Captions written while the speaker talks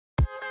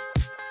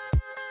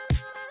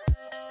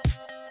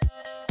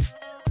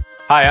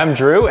Hi, I'm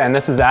Drew, and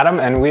this is Adam,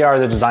 and we are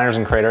the designers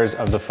and creators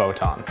of the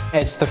Photon.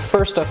 It's the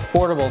first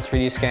affordable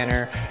 3D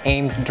scanner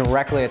aimed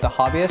directly at the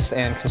hobbyist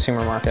and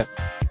consumer market.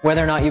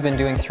 Whether or not you've been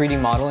doing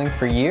 3D modeling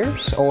for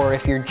years, or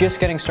if you're just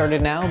getting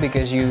started now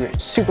because you're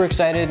super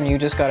excited and you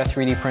just got a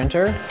 3D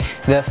printer,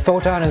 the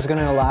Photon is going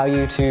to allow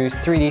you to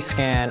 3D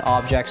scan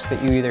objects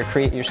that you either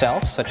create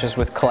yourself, such as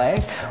with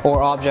clay,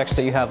 or objects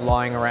that you have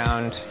lying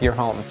around your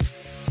home.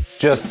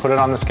 Just put it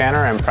on the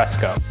scanner and press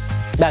go.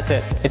 That's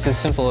it. It's as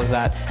simple as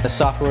that. The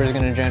software is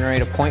going to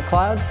generate a point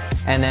cloud,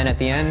 and then at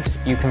the end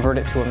you convert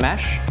it to a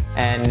mesh,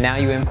 and now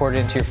you import it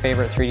into your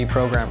favorite 3D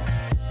program.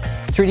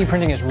 3D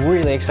printing is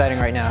really exciting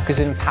right now because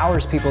it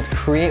empowers people to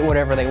create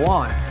whatever they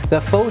want. The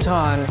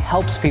Photon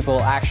helps people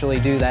actually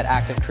do that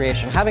active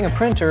creation. Having a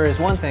printer is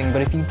one thing,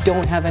 but if you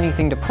don't have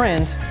anything to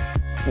print,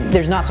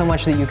 there's not so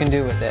much that you can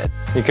do with it.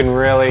 You can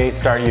really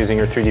start using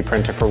your 3D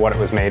printer for what it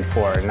was made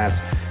for, and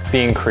that's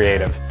being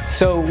creative.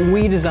 So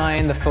we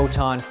designed the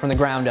Photon from the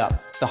ground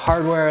up. The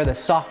hardware, the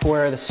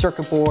software, the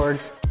circuit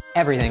board,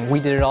 everything. We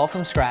did it all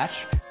from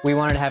scratch. We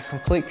wanted to have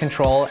complete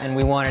control, and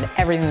we wanted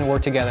everything to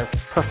work together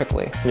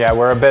perfectly. Yeah,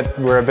 we're a bit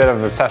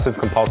of obsessive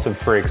compulsive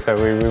freaks, so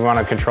we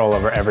want control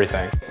over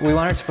everything. We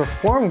wanted it to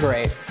perform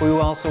great, but we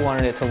also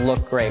wanted it to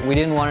look great. We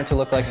didn't want it to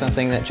look like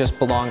something that just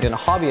belonged in a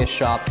hobbyist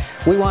shop.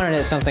 We wanted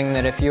it something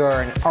that if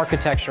you're an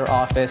architecture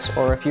office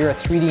or if you're a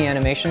 3D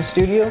animation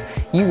studio,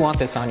 you want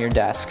this on your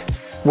desk.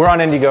 We're on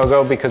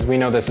Indiegogo because we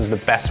know this is the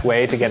best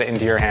way to get it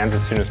into your hands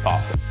as soon as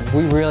possible.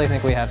 We really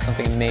think we have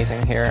something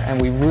amazing here,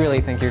 and we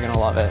really think you're going to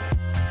love it.